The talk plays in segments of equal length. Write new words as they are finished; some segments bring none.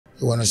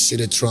You want to see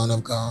the throne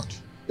of God,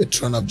 the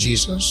throne of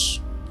Jesus.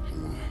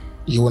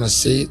 You want to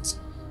see it?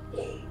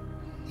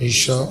 Are you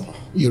sure?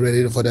 You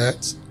ready for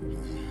that?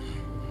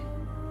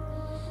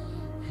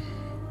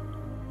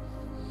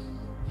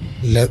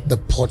 Let the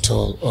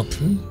portal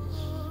open.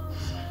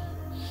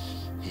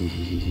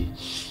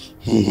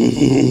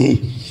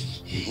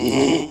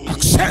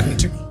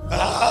 Accent.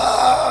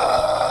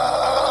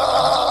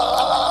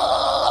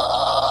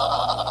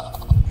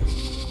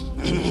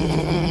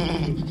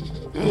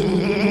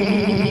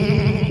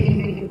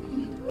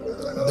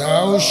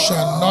 Thou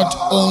shalt not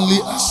only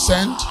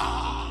ascend,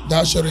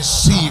 thou shalt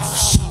receive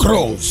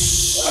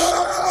scrolls.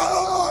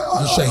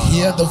 You shall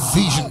hear the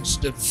visions,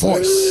 the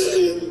voice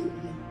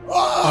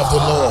of the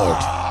Lord.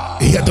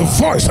 Hear the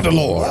voice of the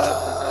Lord.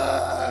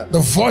 The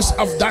voice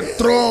of that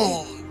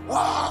throne.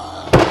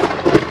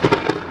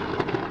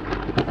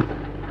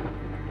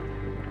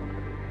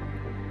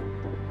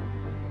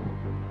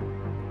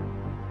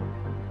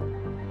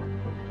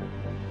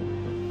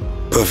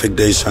 Perfect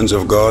day, sons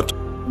of God.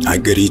 I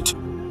greet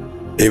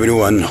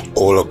everyone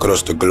all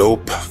across the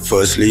globe.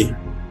 Firstly,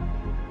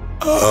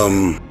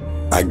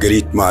 I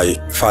greet my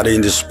Father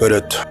in the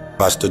Spirit,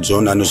 Pastor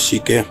John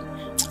Anosike,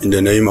 in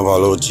the name of our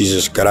Lord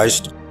Jesus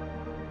Christ.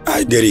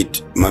 I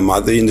greet my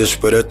mother in the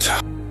Spirit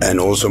and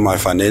also my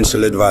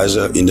financial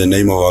advisor in the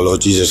name of our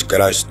Lord Jesus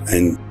Christ.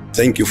 And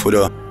thank you for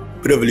the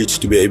privilege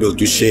to be able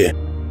to share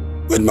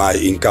what my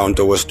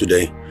encounter was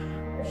today.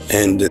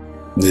 And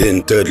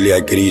then thirdly, I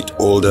greet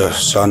all the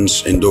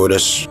sons and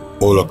daughters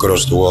all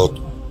across the world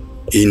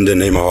in the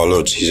name of our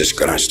Lord Jesus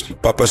Christ.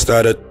 Papa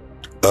started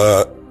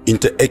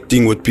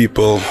interacting with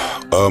people,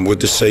 with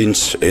the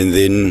saints, and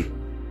then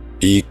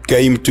he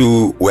came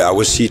to where I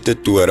was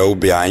seated, to a row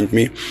behind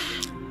me,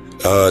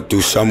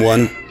 to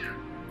someone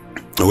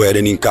who had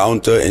an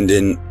encounter, and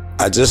then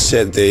I just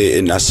sat there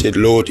and I said,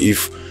 Lord,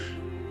 if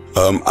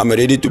I'm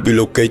ready to be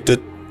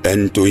located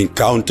and to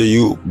encounter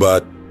you,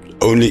 but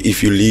only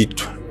if you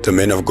lead the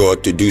man of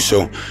God to do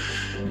so.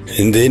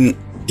 And then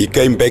he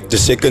came back the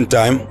second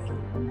time,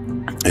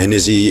 and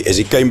as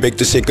he came back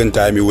the second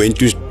time, he went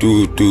to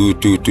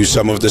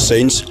some of the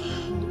saints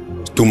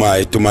to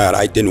my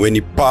right, and when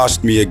he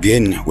passed me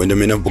again, when the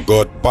man of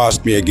God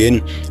passed me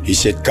again, he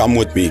said, come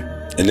with me.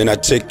 And then I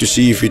checked to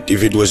see if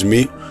it was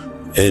me,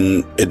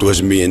 and it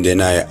was me. And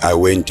then I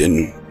went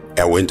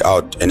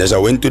out, and as I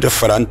went to the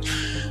front,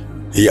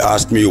 he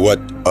asked me where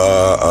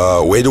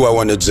do I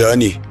want to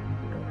journey?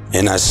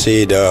 And I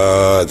said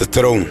the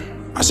throne.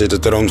 I said the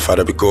throne,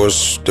 Father,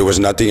 because there was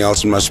nothing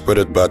else in my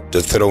spirit but the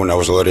throne. I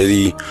was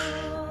already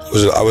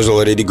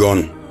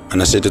gone.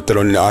 And I said the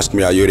throne, and he asked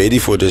me, are you ready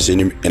for this?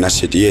 And I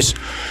said yes.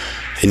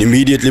 And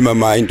immediately my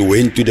mind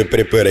went to the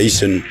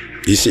preparation.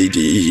 He said,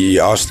 he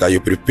asked, are you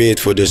prepared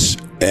for this?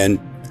 And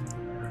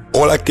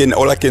all I can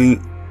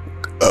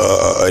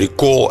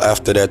recall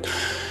after that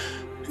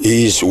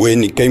is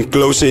when he came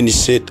closer and he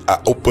said,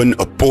 I opened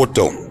a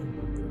portal.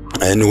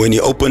 And when he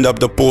opened up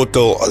the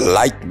portal, a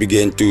light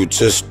began to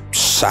just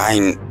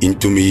shine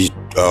into me,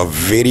 a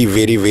very,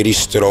 very, very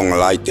strong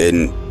light.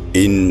 And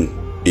in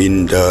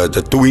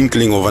the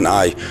twinkling of an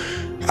eye,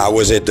 I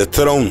was at the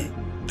throne,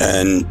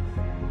 and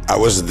I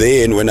was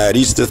there. And when I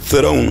reached the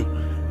throne,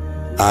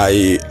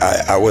 I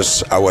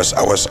was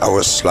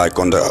like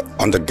on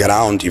the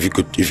ground, if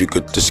you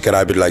could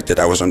describe it like that.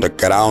 I was on the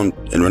ground,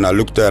 and when I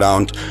looked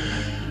around,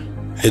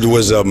 it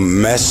was a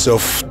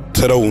massive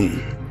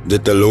throne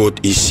that the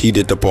Lord is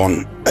seated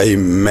upon, a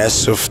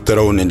massive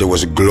throne, and there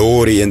was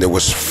glory and there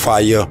was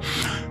fire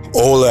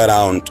all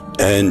around.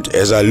 And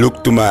as I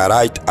looked to my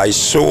right, I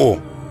saw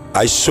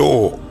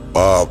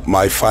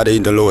my Father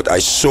in the Lord. I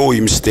saw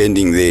him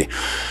standing there.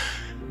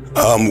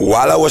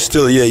 While I was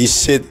still here, he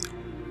said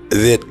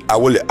that I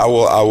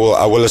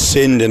will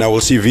ascend, and I will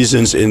see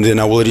visions, and then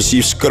I will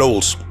receive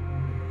scrolls.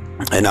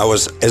 And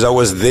as I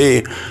was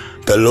there,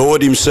 the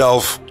Lord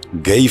himself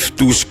gave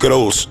 2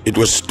 scrolls. It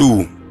was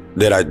 2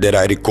 that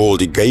I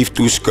recalled. He gave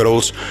 2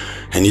 scrolls,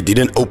 and he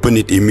didn't open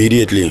it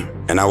immediately.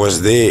 And I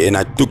was there, and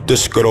I took the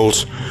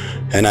scrolls,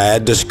 and I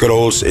had the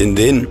scrolls, and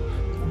then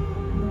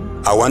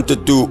I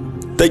wanted to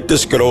take the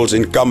scrolls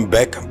and come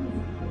back,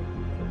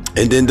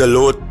 and then the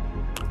Lord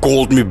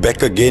called me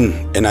back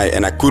again, and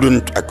I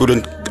couldn't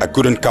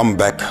come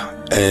back.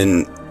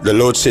 And the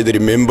Lord said,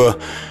 remember,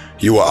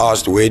 you were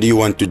asked, where do you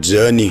want to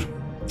journey?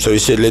 So he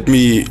said, let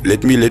me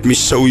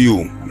show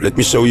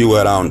you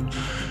around.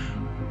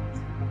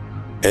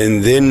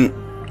 And then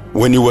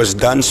when he was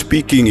done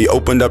speaking, he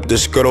opened up the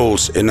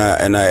scrolls, and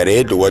I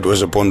read what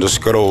was upon the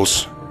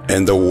scrolls.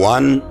 And the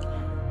one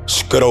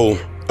scroll,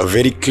 a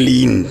very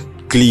clean,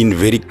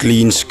 very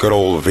clean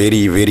scroll,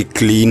 very, very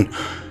clean.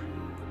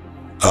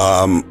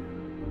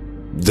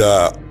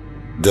 The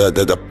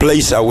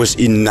place I was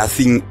in,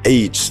 nothing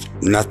aged,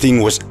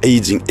 nothing was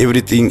aging.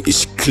 Everything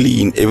is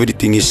clean,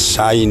 everything is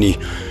shiny.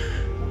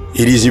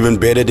 It is even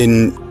better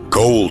than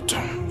gold.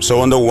 So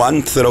on the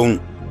one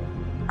throne,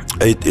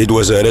 it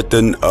was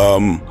written,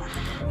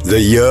 the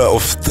year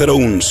of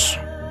thrones.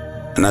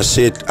 And I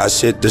said,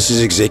 this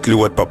is exactly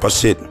what Papa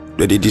said,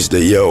 that it is the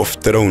year of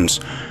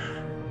thrones.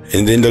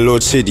 And then the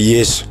Lord said,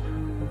 yes,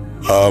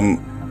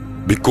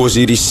 because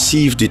he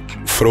received it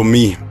from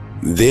me.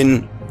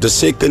 Then the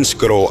second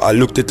scroll, I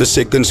looked at the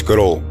second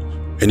scroll,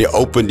 and he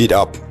opened it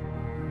up.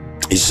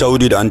 He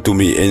showed it unto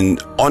me, and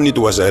on it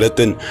was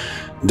written,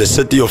 the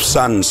city of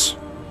sons.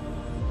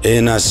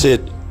 And I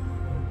said,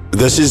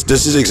 this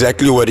is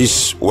exactly what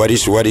is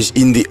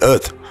in the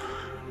earth.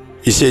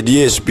 He said,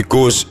 yes,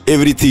 because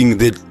everything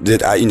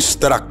that I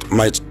instruct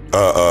my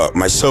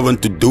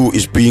servant to do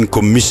is being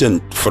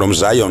commissioned from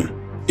Zion,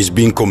 is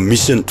being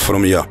commissioned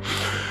from here.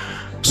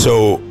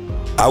 So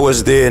I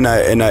was there, and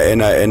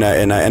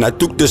I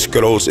took the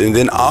scrolls, and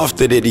then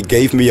after that he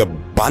gave me a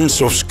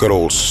bunch of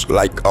scrolls,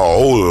 like a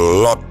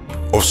whole lot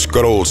of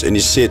scrolls, and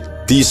he said,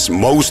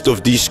 most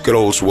of these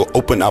scrolls will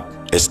open up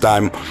as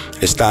time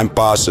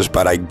passes,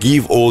 but I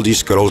give all these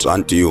scrolls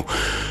unto you.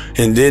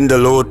 And then the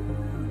Lord,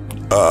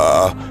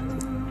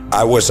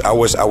 I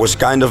was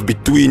kind of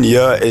between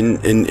here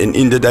and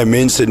in the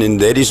dimension, and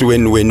that is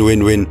when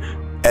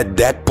at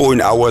that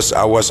point I was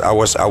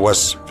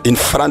in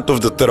front of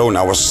the throne.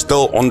 I was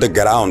still on the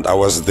ground. I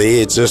was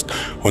there just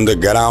on the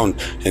ground,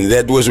 and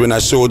that was when I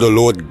saw the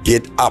Lord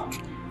get up.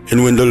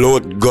 And when the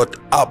Lord got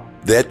up,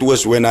 that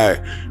was when I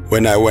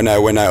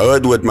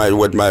heard with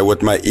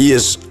my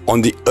ears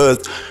on the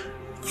earth,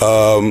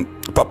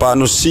 Papa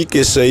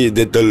Anosike say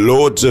that the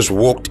Lord just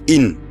walked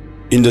in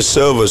the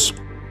service,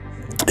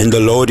 and the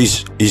Lord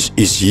is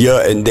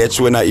here. And that's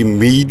when I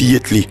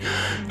immediately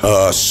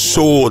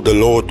saw the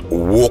Lord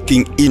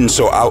walking in.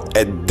 So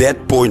at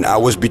that point I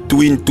was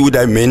between two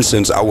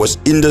dimensions. I was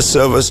in the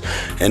service,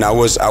 and I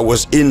was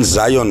in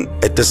Zion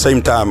at the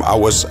same time. I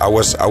was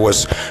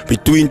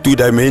between two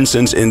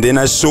dimensions, and then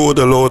I saw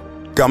the Lord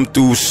come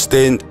to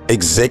stand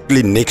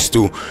exactly next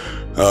to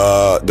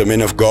the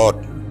man of God.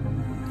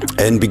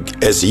 And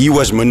as he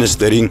was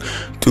ministering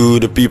to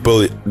the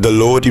people, the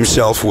Lord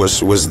himself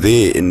was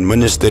there and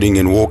ministering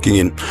and walking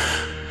in,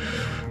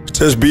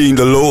 just being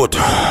the Lord.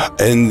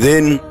 And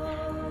then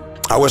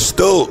I was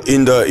still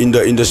in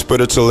the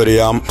spiritual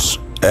realms,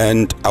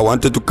 and I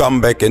wanted to come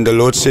back, and the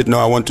Lord said, no,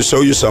 I want to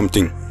show you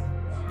something.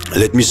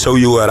 Let me show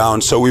you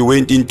around. So we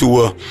went into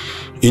a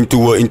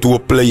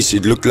place.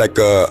 It looked like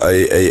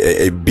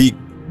a big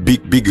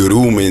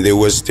room, and there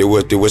was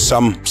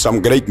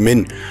some great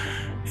men.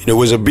 There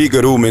was a big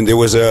room, and there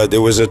was a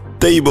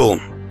table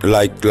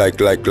like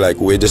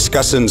where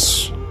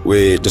discussions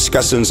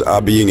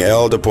are being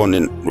held upon.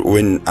 And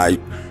when I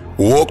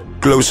walked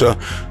closer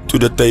to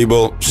the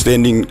table,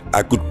 standing,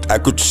 I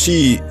could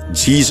see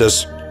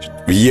Jesus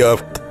here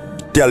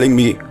telling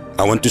me,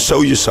 I want to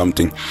show you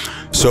something.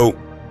 So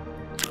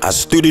I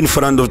stood in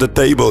front of the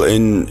table,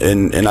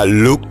 and I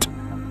looked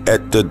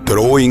at the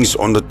drawings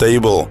on the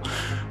table,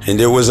 and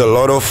there was a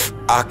lot of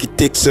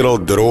architectural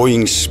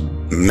drawings,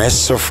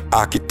 massive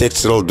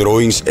architectural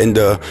drawings, and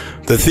the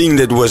thing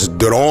that was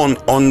drawn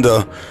on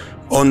the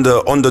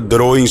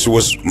drawings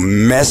was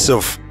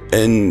massive.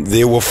 And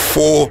there were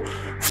four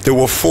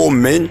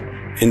men,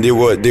 and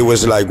there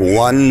was like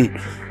one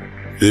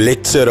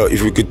lecturer,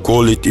 if you could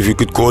call it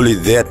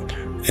that.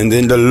 And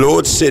then the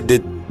Lord said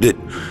that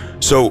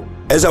so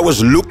as I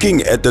was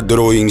looking at the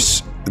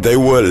drawings, they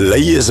were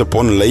layers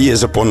upon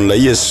layers upon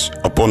layers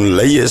upon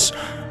layers,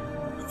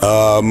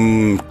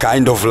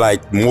 kind of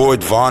like more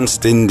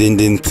advanced than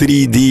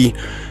 3D,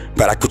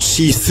 but I could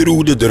see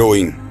through the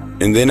drawing.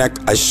 And then I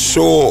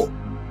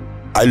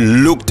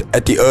looked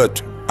at the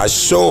earth. I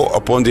saw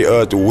upon the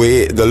earth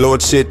where the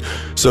Lord said,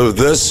 so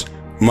this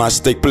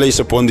must take place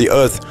upon the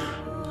earth.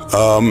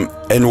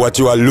 And what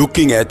you are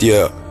looking at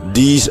here,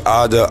 these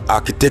are the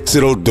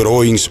architectural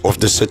drawings of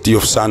the city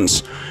of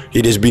sons.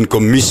 It has been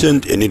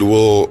commissioned, and it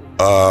will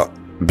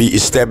be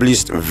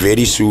established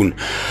very soon.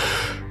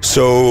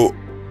 So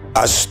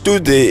I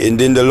stood there, and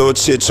then the Lord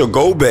said, so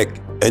go back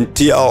and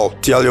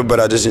tell your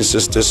brothers and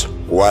sisters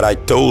what I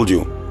told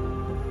you.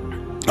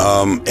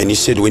 And he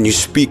said, when you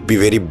speak, be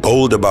very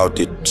bold about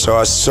it.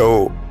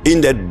 So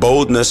in that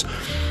boldness,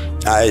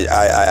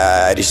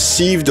 I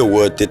received the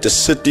word that the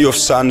city of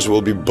sons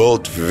will be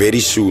built very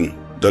soon.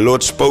 The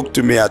Lord spoke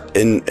to me,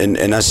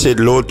 and I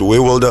said, Lord,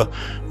 where will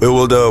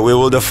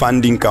the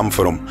funding come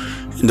from?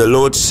 And the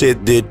Lord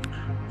said that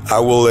I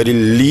will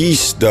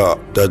release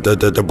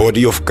the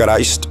body of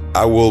Christ.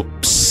 I will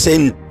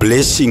send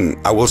blessing.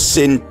 I will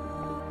send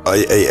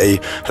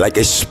like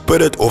a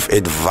spirit of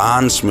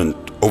advancement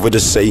over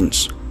the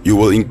saints. You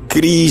will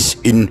increase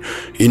in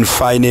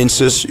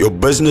finances. Your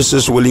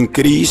businesses will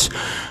increase.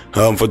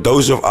 For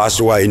those of us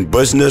who are in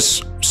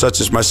business,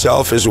 such as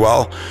myself as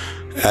well,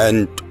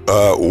 and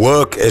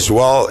work as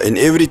well, and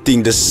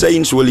everything, the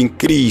saints will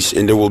increase,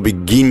 and they will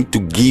begin to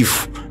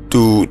give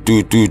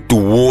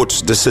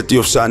towards the city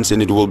of sons,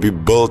 and it will be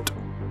built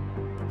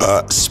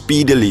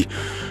speedily.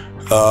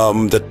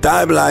 The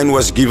timeline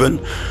was given,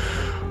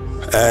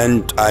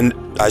 and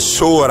I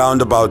saw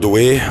around about the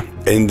way,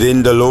 and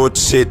then the Lord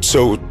said,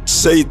 so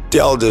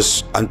tell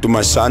this unto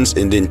my sons,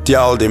 and then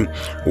tell them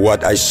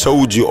what I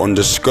showed you on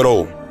the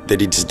scroll,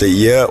 that it's the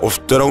year of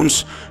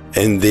thrones,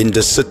 and then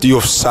the city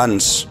of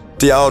sons.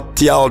 Tell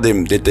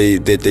them that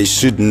they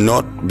should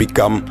not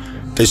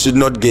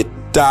get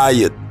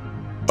tired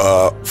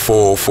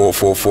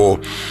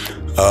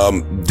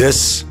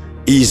this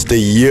is the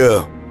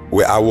year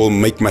where I will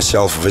make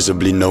myself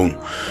visibly known.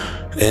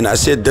 And I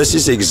said, this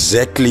is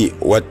exactly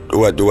what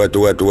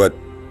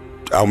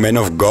our man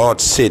of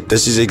God said.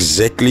 This is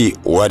exactly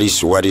what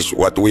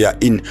we are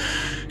in.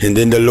 And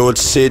then the Lord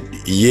said,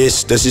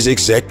 yes, this is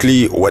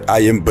exactly what I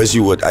am busy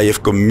with. I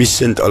have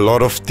commissioned a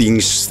lot of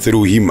things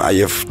through him. I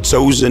have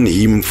chosen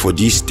him for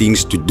these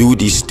things, to do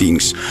these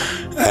things.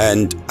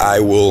 And I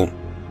will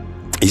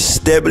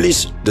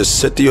establish the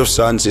city of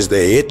sons as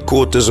the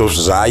headquarters of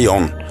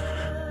Zion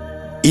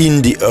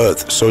in the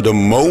earth. So the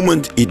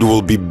moment it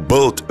will be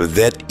built,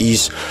 that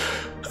is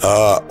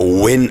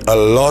when a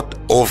lot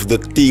of the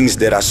things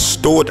that are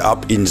stored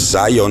up in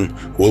Zion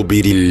will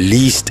be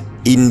released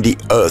in the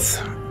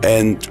earth.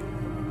 And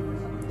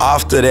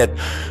after that,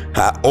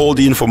 all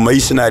the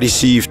information I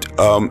received,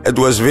 it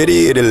was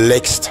very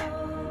relaxed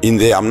in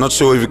there. I'm not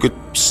sure if you could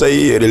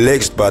say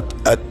relaxed, but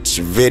it's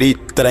very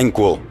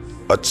tranquil.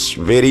 It's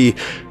very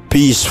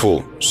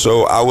peaceful.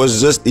 So I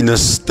was just in a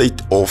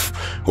state of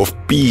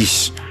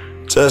peace,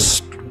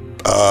 just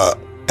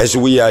as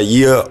we are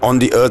here on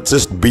the earth,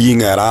 just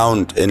being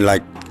around. And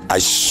like, I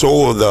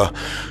saw the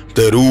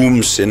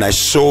rooms and I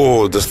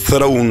saw the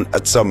throne.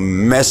 It's a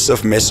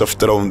massive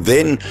throne.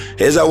 Then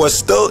as I was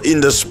still in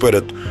the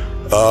spirit,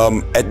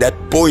 at that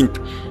point,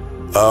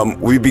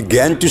 we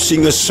began to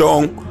sing a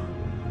song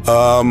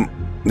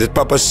that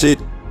Papa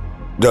said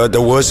the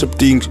worship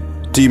team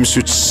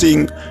should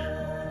sing.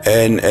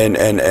 And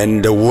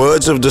the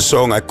words of the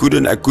song, I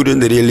couldn't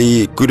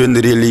really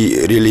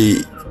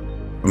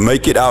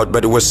make it out,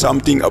 but it was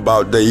something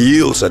about the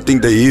hills. I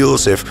think the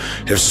hills have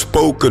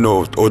spoken,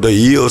 or the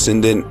hills.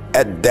 And then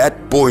at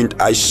that point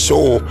I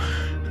saw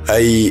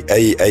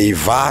a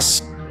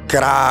vast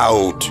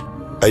crowd,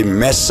 a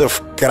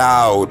massive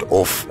crowd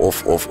of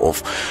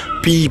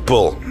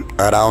people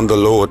around the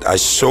Lord. I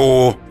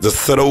saw the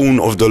throne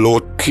of the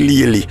Lord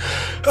clearly,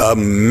 a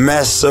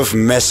massive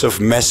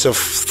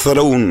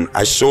throne.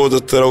 I saw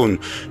the throne,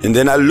 and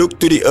then I looked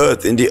to the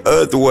earth, and the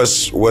earth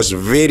was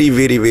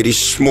very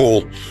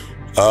small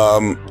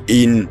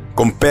in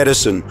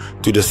comparison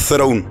to the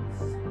throne.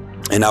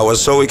 And I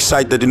was so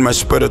excited in my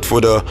spirit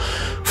for the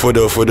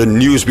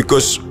news,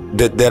 because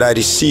that I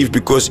received,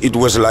 because it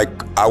was like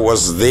I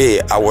was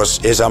there. I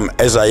was, as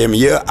I am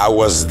here, I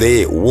was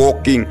there,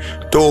 walking,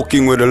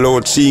 talking with the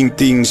Lord, seeing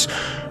things,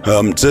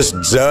 just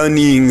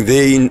journeying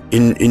there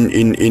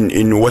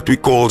in what we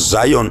call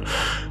Zion,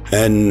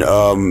 and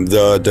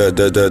the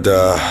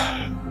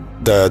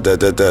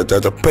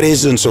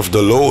presence of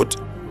the Lord.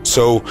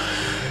 So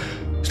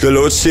the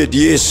Lord said,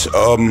 yes,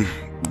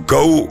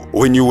 go,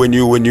 when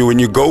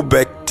you go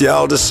back,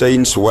 tell the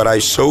saints what I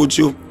showed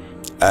you,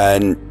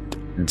 and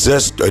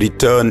just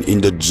return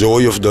in the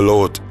joy of the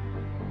Lord.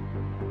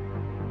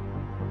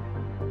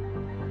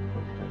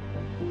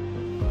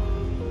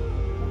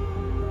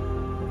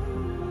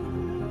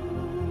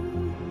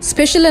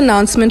 Special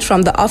announcement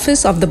from the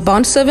Office of the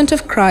Bondservant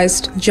of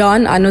Christ,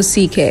 John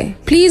Anosike.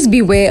 Please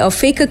beware of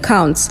fake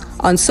accounts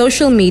on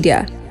social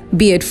media,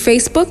 be it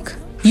Facebook,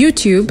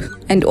 YouTube,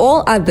 and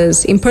all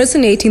others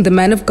impersonating the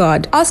man of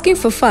God, asking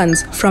for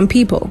funds from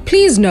people.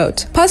 Please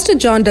note, Pastor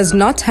John does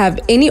not have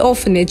any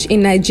orphanage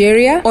in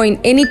Nigeria or in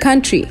any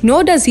country,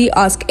 nor does he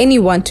ask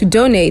anyone to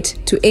donate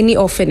to any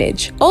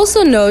orphanage.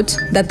 Also note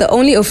that the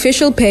only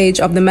official page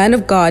of the man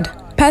of God,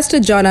 Pastor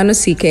John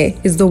Anosike,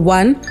 is the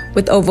one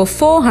with over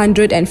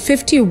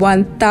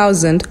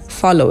 451,000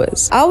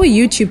 followers. Our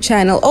YouTube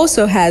channel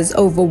also has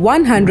over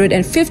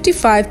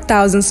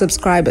 155,000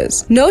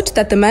 subscribers. Note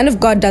that the man of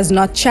God does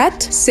not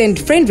chat, send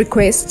friend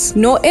requests,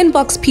 nor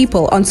inbox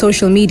people on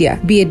social media,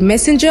 be it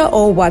Messenger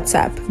or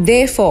WhatsApp.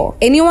 Therefore,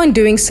 anyone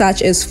doing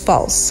such is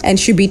false and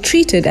should be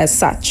treated as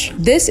such.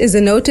 This is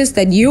a notice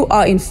that you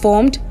are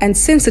informed and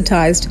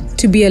sensitized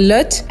to be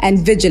alert and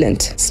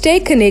vigilant. Stay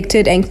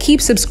connected and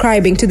keep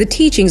subscribing to the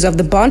teachings of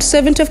the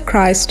Bondservant of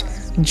Christ,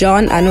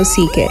 John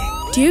Anosike.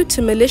 Due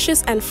to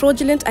malicious and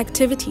fraudulent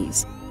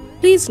activities,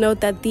 please note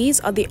that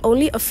these are the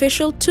only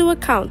official 2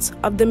 accounts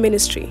of the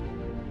ministry.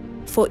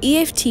 For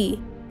EFT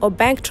or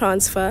bank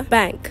transfer,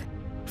 bank,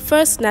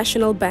 First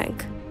National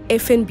Bank,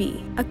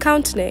 FNB,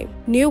 account name,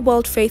 New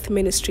World Faith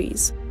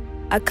Ministries,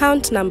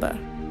 account number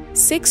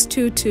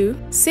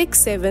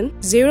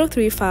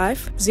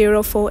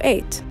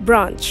 622-67035048,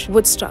 branch,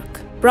 Woodstock,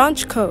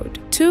 branch code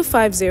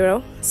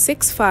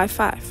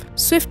 250655,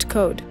 SWIFT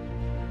code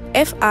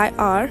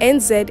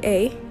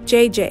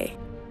FIRNZAJJ.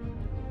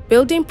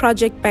 Building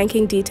project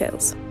banking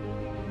details.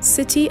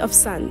 City of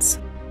Sons.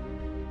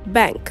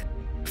 Bank,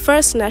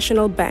 First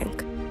National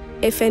Bank,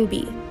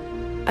 FNB.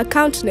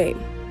 Account name,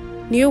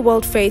 New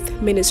World Faith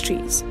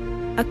Ministries.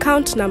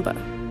 Account number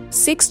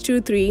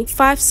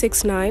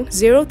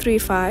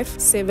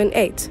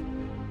 623-569-03578.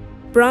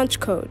 Branch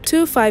code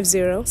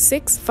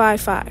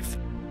 250655.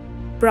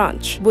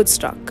 Branch,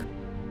 Woodstock.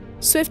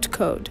 SWIFT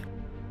code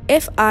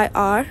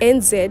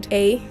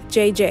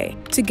FIRNZAJJ.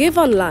 To give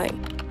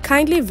online,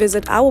 kindly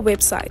visit our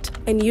website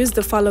and use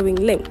the following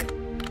link: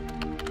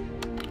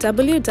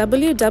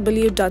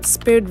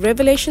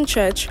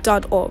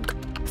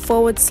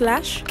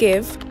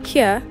 www.spiritrevelationchurch.org/give.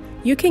 Here,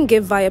 you can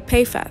give via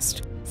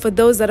PayFast for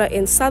those that are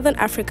in Southern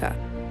Africa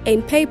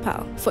and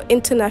PayPal for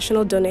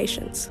international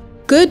donations.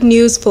 Good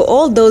news for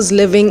all those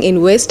living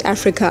in West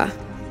Africa.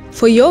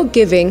 For your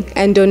giving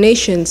and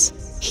donations,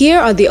 here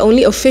are the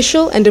only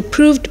official and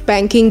approved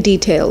banking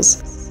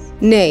details.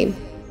 Name: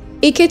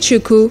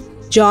 Ikechukwu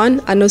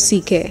John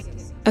Anosike.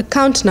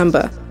 Account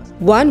number: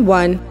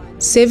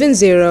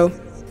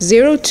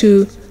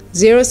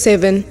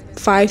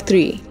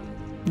 1170020753.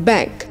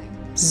 Bank: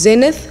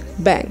 Zenith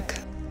Bank.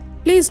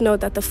 Please note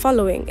that the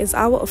following is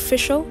our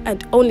official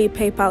and only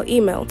PayPal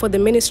email for the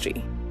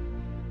ministry: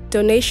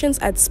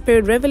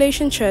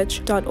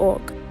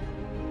 donations@spiritrevelationchurch.org.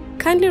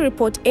 Kindly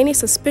report any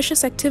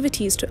suspicious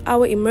activities to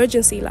our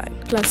emergency line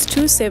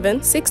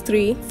 +27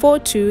 63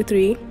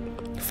 423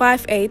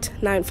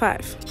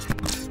 5895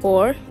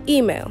 or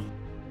email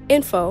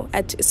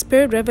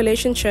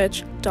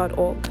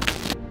info@spiritrevelationchurch.org.